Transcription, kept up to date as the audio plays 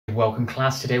Welcome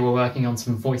class, today we're working on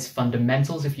some voice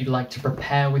fundamentals. If you'd like to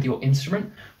prepare with your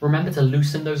instrument, remember to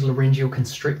loosen those laryngeal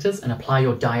constrictors and apply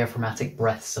your diaphragmatic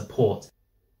breath support.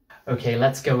 Okay,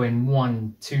 let's go in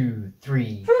 1, 2,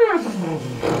 3.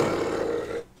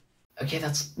 Okay,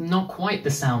 that's not quite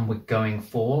the sound we're going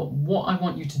for. What I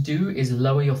want you to do is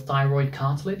lower your thyroid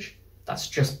cartilage. That's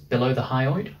just below the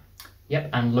hyoid. Yep,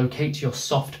 and locate your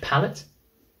soft palate.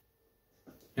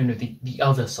 No, the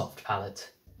other soft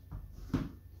palate.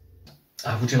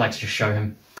 Would you like to just show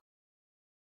him?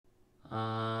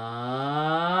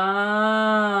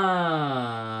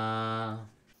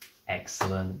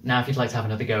 Excellent. Now if you'd like to have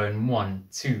another go in 1,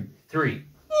 2, 3.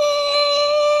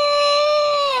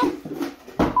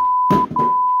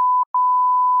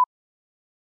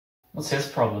 What's his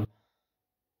problem?